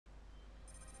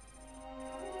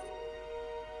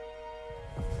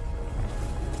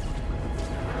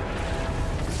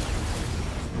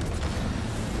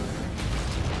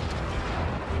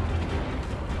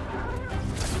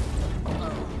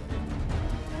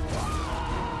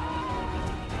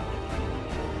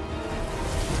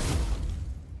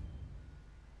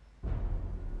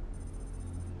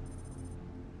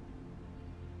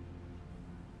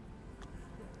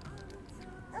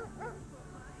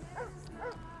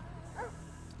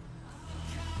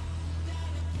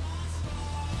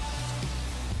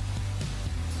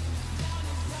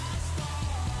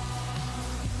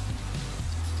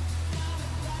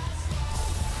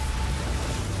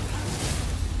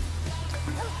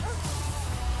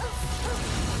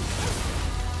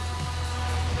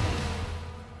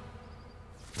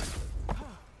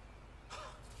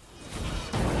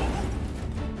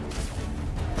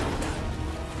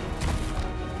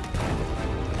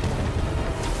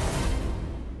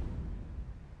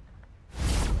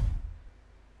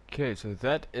Okay, so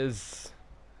that is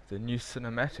the new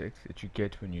cinematic that you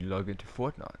get when you log into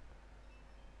Fortnite.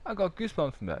 I got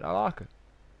goosebumps from that. I like it.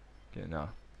 Okay, now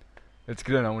let's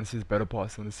get in. I want to see this battle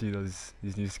pass. I want to see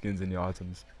these new skins and new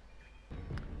items.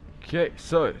 Okay,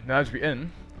 so now that we're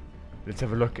in, let's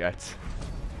have a look at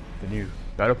the new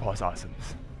battle pass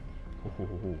items.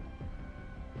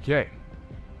 Okay,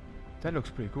 that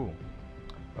looks pretty cool.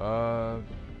 Play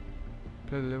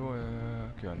the level.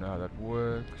 Okay, I know how that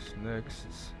works. Next.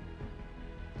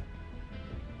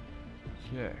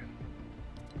 Okay.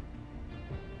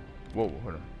 Whoa,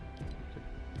 hold on. Okay.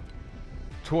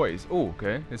 Toys. Oh,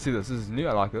 okay. Let's see this. This is new.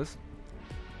 I like this.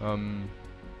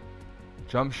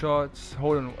 Jump shots.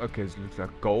 Hold on. Okay, this looks like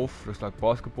golf. Looks like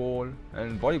basketball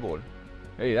and volleyball.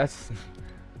 Hey, that's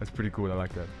that's pretty cool. I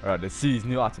like that. All right, let's see these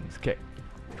new items. Okay.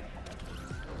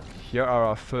 Here are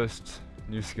our first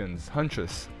new skins.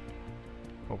 Huntress.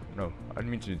 Oh no, I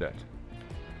didn't mean to do that.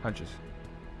 Huntress.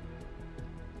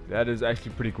 That is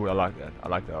actually pretty cool. I like that. I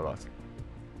like that a lot.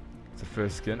 It's the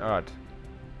first skin. Alright.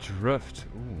 Drift.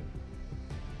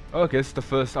 Ooh. Okay, it's the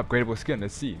first upgradable skin.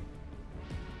 Let's see.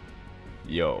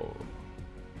 Yo.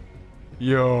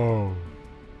 Yo.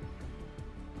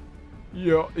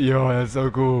 Yo. Yo, that's so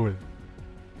cool.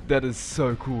 That is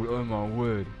so cool. Oh my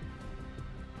word.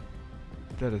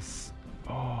 That is...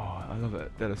 Oh, I love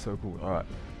that. That is so cool. Alright.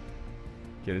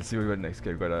 Okay, let's see what we got next.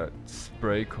 Okay, we got a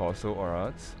spray castle.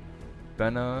 Alright.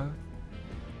 Banner.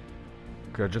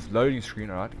 Okay, just loading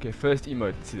screen. Alright. Okay, first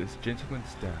emote. Let's see this.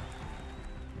 Gentleman's dab.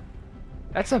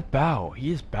 That's a bow.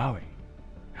 He is bowing.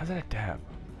 How's that a dab?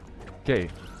 Okay.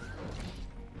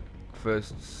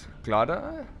 First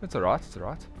glider. It's alright. It's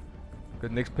alright.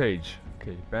 Good. Next page.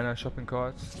 Okay, banner, shopping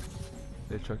carts.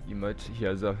 Electric emote. He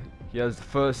has the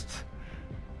first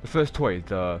toy.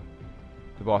 The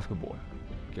basketball.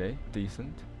 Okay,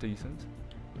 decent. Okay,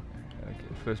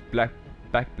 first black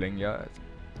back bling, yeah,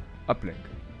 up blink.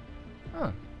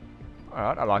 Huh.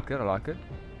 Alright, I like it.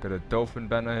 Got a dolphin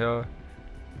banner here.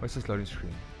 What's this loading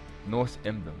screen? Norse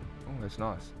emblem. Oh, that's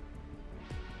nice.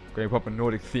 Going to pop a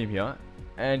Nordic theme here.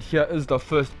 And here is the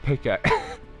first pickaxe.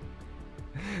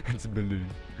 It's a balloon.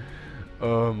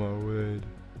 Oh my word.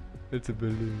 It's a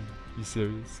balloon. You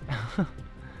serious?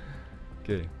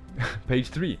 Okay. Page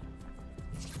 3.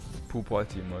 Pool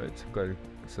party mode. Got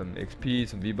some XP,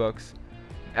 some V-Bucks.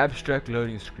 Abstract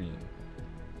loading screen.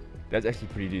 That's actually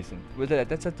pretty decent. Where's that?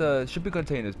 That's at the shipping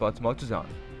containers by Town.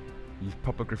 You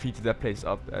proper graffiti that place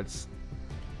up. It's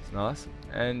nice.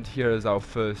 And here is our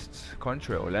first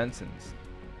contrail lanterns.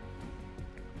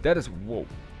 That is whoa.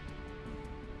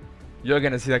 You're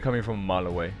gonna see that coming from a mile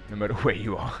away, no matter where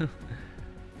you are.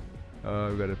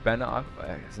 We got a banner up.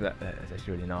 So that's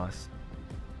actually really nice.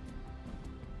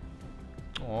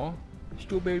 Oh,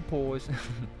 strawberry paws.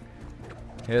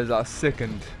 Here's our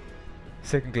second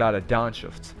glider,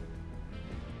 downshift.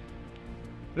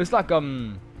 Looks like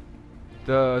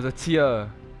the tier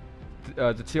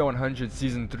 100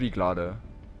 season 3 glider.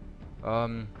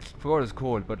 Forgot what it's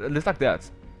called, but it looks like that,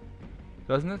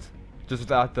 doesn't it? Just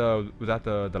without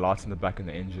the lights in the back and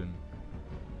the engine.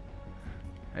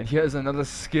 And here's another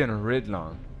skin,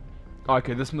 Redline.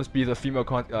 Okay, this must be the female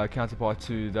counterpart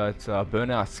to that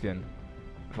burnout skin,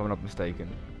 if I'm not mistaken.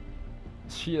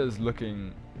 She is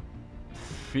looking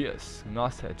fierce.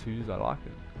 Nice tattoos, I like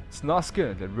it. It's a nice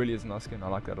skin, that really is a nice skin, I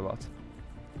like that a lot.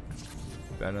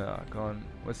 Banner icon,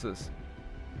 what's this?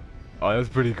 Oh, that's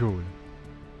pretty cool.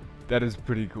 That is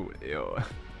pretty cool, yo.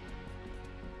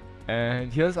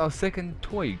 And here's our second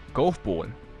toy, golf ball.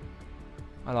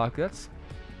 I like that.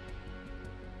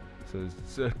 So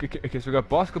okay, so we got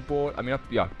basketball,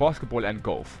 yeah, basketball and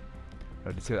golf.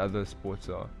 Let's see what other sports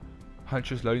are.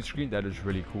 Huntress loading screen, that is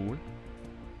really cool.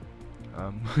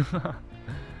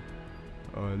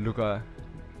 Lucha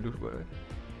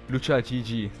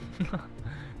GG.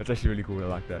 That's actually really cool, I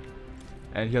like that.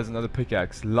 And here's another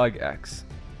pickaxe, lug axe.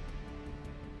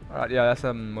 Alright, yeah, that's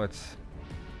what's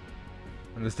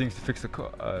one of those things to fix the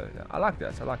car. I like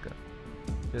that,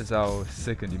 Here's our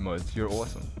second emote, you're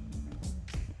awesome.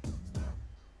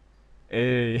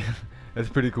 Hey, that's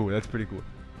pretty cool,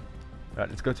 Alright,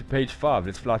 let's go to page 5,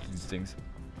 let's fly through these things.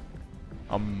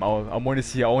 I want to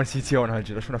see tier 100, I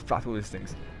just want to fly through these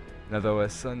things. Another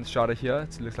sun shadow here,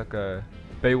 it looks like a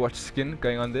Baywatch skin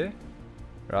going on there.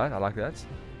 Right, I like that.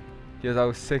 Here's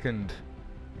our second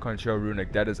control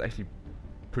runic, that is actually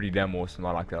pretty damn awesome,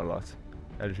 I like that a lot.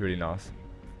 That is really nice.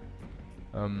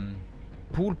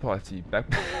 Pool party back.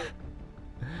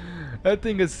 That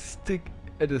thing is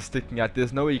it is sticking out.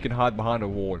 There's no way you can hide behind a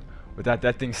wall without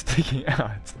that thing sticking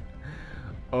out.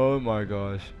 Oh my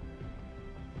gosh.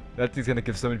 That thing's gonna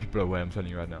give so many people away, I'm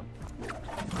telling you right now.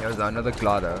 Here's another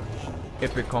glider.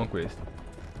 Epic Conquest.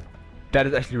 That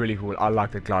is actually really cool. I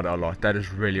like the glider a lot. That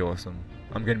is really awesome.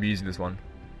 I'm gonna be using this one.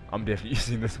 I'm definitely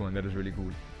using this one. That is really cool.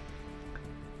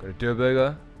 Got a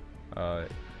Durburger.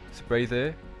 Spray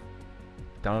there.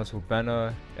 Dinosaur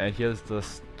banner. And here's the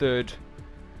third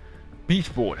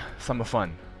beach board. Summer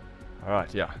fun.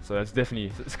 Alright, yeah. So that's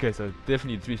definitely okay, so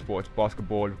definitely 3 sports: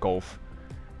 basketball, golf,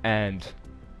 and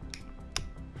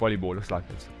volleyball. Looks like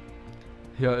this.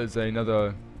 Here is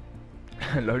another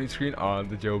loading screen on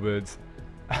the jailbirds.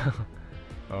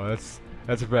 Oh,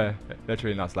 that's rare. That's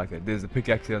really nice. Like that. There's a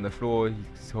pickaxe here on the floor.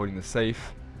 He's holding the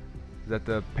safe. Is that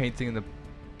the painting in the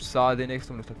side there next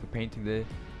to him? Looks like the painting there.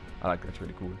 I like that. That's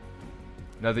really cool.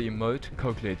 Another emote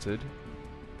calculated.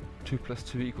 2 plus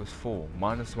 2 equals 4.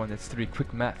 Minus 1, that's 3.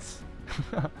 Quick maths.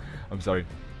 I'm sorry.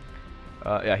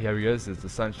 Yeah, here he is. There's the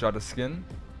Sunstrider skin.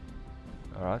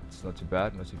 Alright, it's not too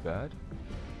bad. Not too bad.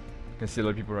 You can see a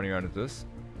lot of people running around with this.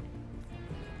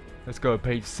 Let's go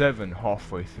page 7,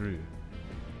 halfway through.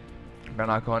 Man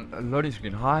icon, loading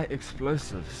screen, high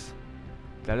explosives.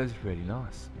 That is really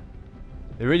nice.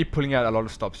 They're really pulling out a lot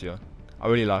of stops here. I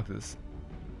really like this.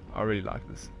 I really like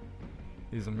this.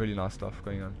 There's some really nice stuff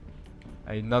going on.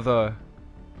 Another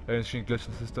loading screen glitch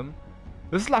in the system.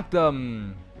 This is like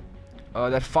the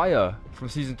that fire from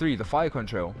season 3, the fire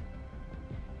control.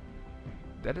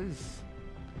 That is,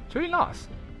 it's really nice.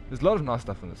 There's a lot of nice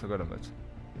stuff in this, I gotta admit.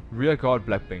 Rear guard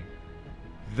Blackbing.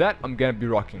 That I'm gonna be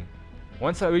rocking.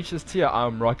 Once I reach this tier,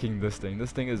 I'm rocking this thing.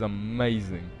 This thing is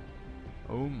amazing.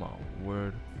 Oh my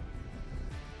word.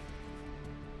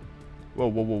 Whoa,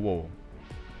 whoa, whoa, whoa.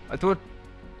 I thought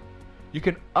you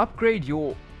can upgrade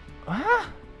your... Huh?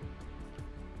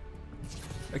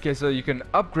 Okay, so you can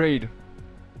upgrade...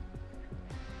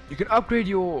 You can upgrade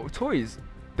your toys.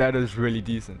 That is really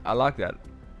decent. I like that.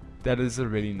 That is a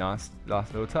really nice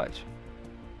last little touch.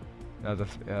 Now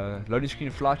the loading screen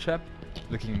fly trap,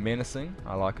 looking menacing.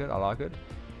 I like it. I like it.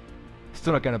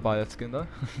 Still not gonna buy that skin though.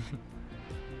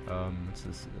 What's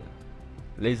this?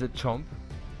 Laser chomp.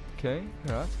 Okay,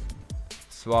 alright.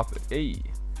 Swap. A.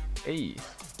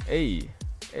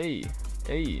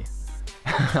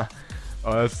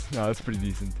 Oh, that's pretty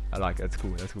decent. I like it. That's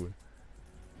cool. That's cool.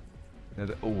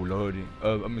 Another, oh, loading.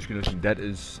 I'm just gonna say that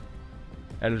is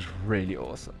really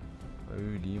awesome.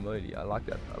 Holy moly, I like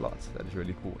that a lot. That is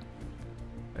really cool.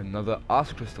 Another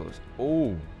ice crystals.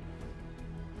 Oh,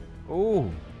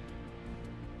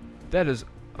 that is,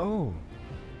 oh,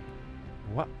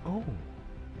 what? Oh,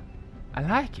 I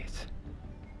like it.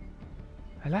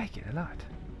 I like it a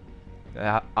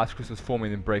lot. Ice crystals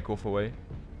forming and break off away.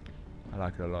 I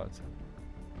like it a lot.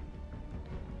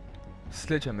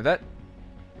 Sledgehammer. That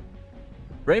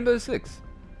Rainbow Six.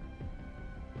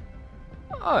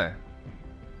 Oh,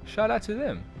 shout out to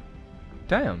them.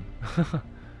 Damn.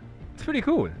 It's pretty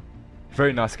cool.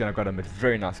 Very nice skin, I've got to admit.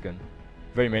 Very nice skin.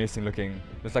 Very menacing looking.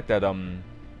 Looks like that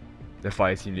the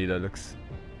fire team leader looks.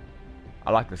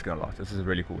 I like this skin a lot. This is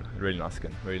really cool. Really nice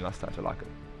skin. Really nice touch. I like it.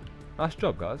 Nice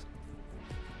job, guys.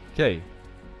 Okay,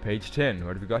 page 10.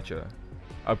 What have we got here?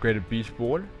 Upgraded beach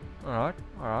ball. Alright,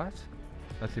 alright.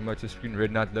 Nothing much. Screen,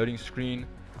 red night loading screen.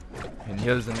 And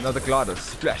here's another glider.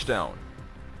 Splash down.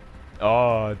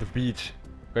 Oh, the beach.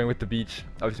 Going with the beach.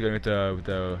 Obviously going with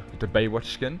the Baywatch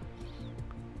skin.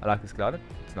 I like this glider.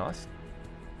 It's nice.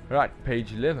 Right,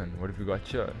 page 11. What have we got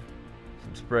here?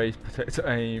 Some sprays, potato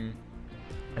aim.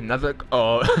 Another.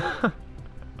 Oh.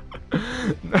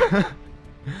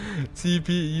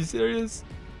 TP, you serious?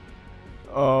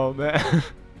 Oh man.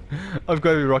 I've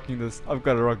got to be rocking this. I've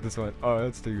got to rock this one. Oh,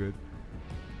 that's too good.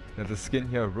 Now the skin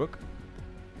here, Rook.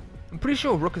 I'm pretty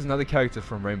sure Rook is another character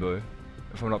from Rainbow,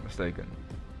 if I'm not mistaken.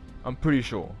 I'm pretty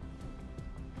sure.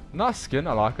 Nice skin,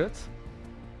 I like it.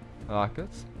 I like it.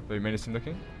 Very menacing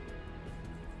looking.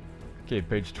 Okay,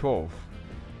 page 12.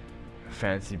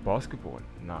 Fancy basketball.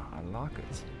 Nah, I like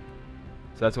it.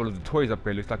 So that's all of the toys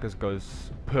upgrade. Looks like this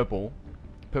goes purple.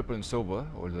 Purple and silver,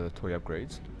 all the toy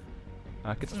upgrades. I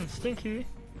like it. Stinky.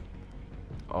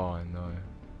 Oh no.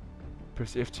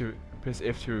 Press F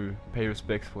to pay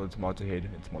respects for the tomato head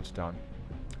and tomato down.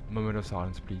 Moment of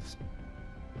silence, please.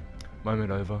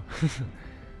 Moment over.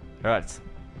 Alright.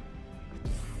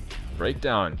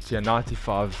 Breakdown. Tier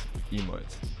 95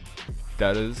 emote.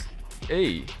 That is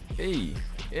A.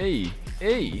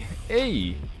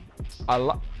 I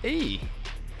like A.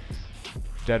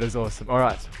 That is awesome.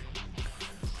 Alright.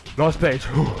 Last page.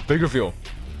 Big reveal.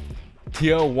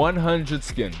 tier 100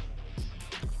 skin.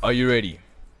 Are you ready?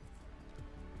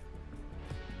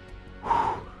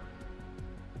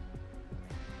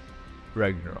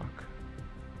 Ragnarok.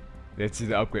 Let's see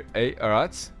the upgrade. Hey,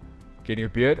 alright. Getting a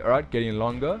beard, alright, getting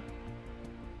longer.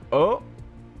 Oh.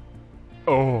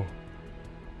 Oh.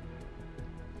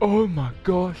 Oh my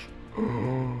gosh.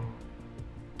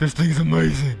 This thing's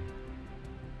amazing.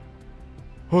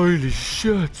 Holy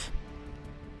shit.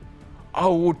 I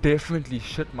will definitely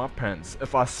shit my pants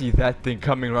if I see that thing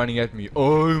coming running at me.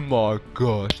 Oh my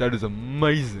gosh, that is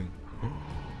amazing.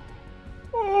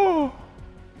 Oh.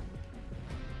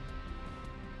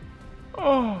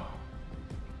 Oh.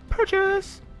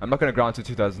 Purchase. I'm not gonna grind to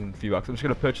 2,000 V-Bucks. I'm just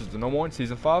gonna purchase the normal one,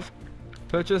 season 5.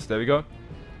 Purchase, there we go.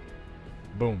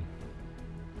 Boom.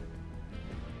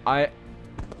 I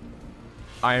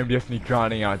am definitely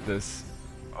grinding out this.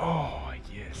 Oh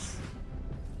yes.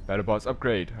 Battle Boss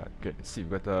upgrade. Okay, let's see.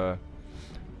 We've got the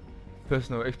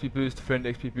personal XP boost, friend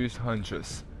XP boost,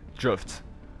 Huntress, Drift.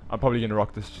 I'm probably gonna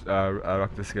rock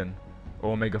this skin,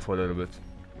 or Omega for a little bit.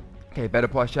 Okay, Battle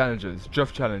Pass challenges,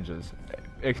 Drift challenges,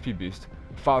 XP boost,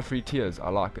 5 free tiers. I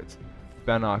like it.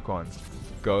 Banner icon,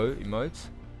 go emotes,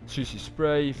 sushi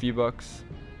spray, V-Bucks,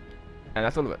 and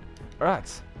that's all of it.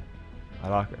 Alright. I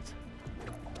like it.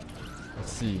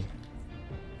 Let's see.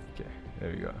 Okay, there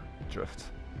we go. Drift.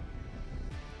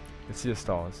 Let's see the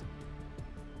stars.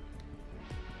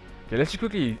 Okay, let's just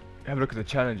quickly have a look at the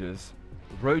challenges.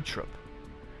 Road trip.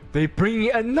 They're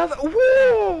bringing another.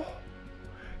 Whoa!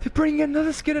 They're bringing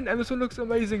another skin in, and this one looks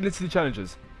amazing. Let's see the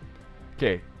challenges.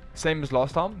 Okay, same as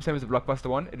last time. Same as the Blockbuster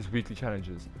one. It is weekly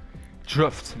challenges.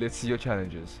 Drift. Let's see your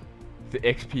challenges. The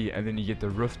XP, and then you get the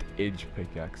Rift Edge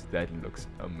pickaxe. That looks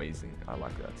amazing. I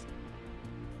like that.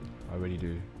 I really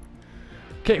do.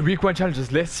 Okay, week 1 challenges.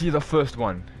 Let's see the first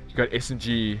one. You got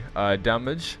SMG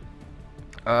damage.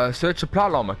 Search supply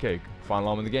alarm. Okay, final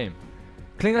alarm in the game.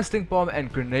 Clinger, stink bomb, and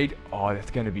grenade. Oh,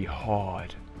 that's gonna be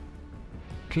hard.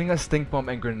 Clinger, stink bomb,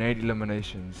 and grenade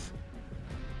eliminations.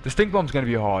 The stink bomb's gonna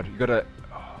be hard. You gotta.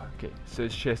 Oh, okay,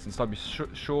 search chest and stubby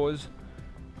shores.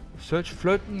 Search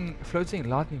floating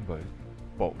lightning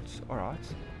bolts. Alright.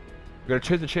 We got a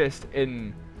treasure chest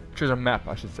in treasure map,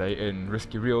 I should say, in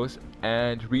Risky Reels,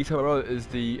 and retail row is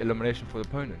the elimination for the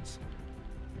opponents.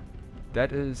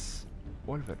 That is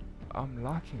all of it. I'm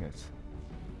liking it.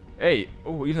 Hey,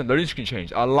 oh, even the loading screen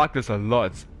change. I like this a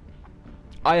lot.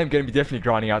 I am going to be definitely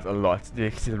grinding out a lot. You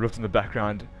can see the rift in the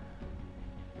background.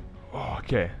 Oh,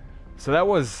 okay. So that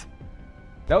was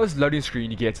loading screen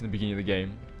you get in the beginning of the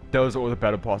game. Those are all the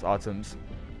battle pass items.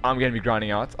 I'm going to be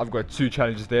grinding out. I've got 2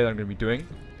 challenges there that I'm going to be doing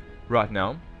right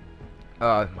now.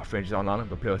 My friend is online. I'm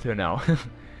going to play with her now.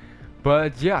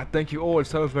 But yeah, thank you all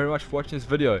so very much for watching this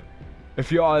video.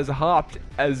 If you are as hyped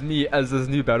as me as this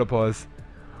new battle pass,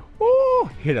 woo,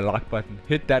 hit a like button.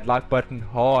 Hit that like button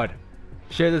hard.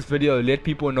 Share this video. Let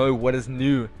people know what is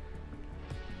new.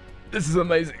 This is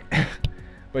amazing.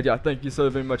 But yeah, thank you so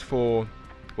very much for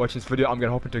watching this video. I'm going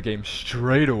to hop into a game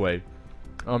straight away.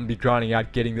 I'm going to be grinding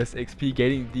out, getting this XP,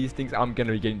 getting these things. I'm going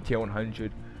to be getting tier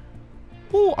 100.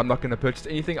 Ooh, I'm not going to purchase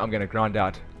anything. I'm going to grind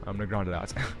out. I'm going to grind it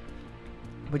out.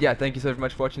 But yeah, thank you so very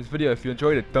much for watching this video. If you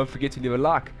enjoyed it, don't forget to leave a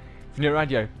like. If you're new around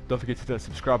here, don't forget to hit the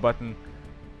subscribe button.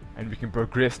 And we can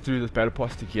progress through this battle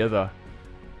pass together.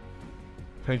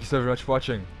 Thank you so very much for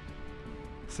watching.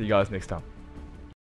 See you guys next time.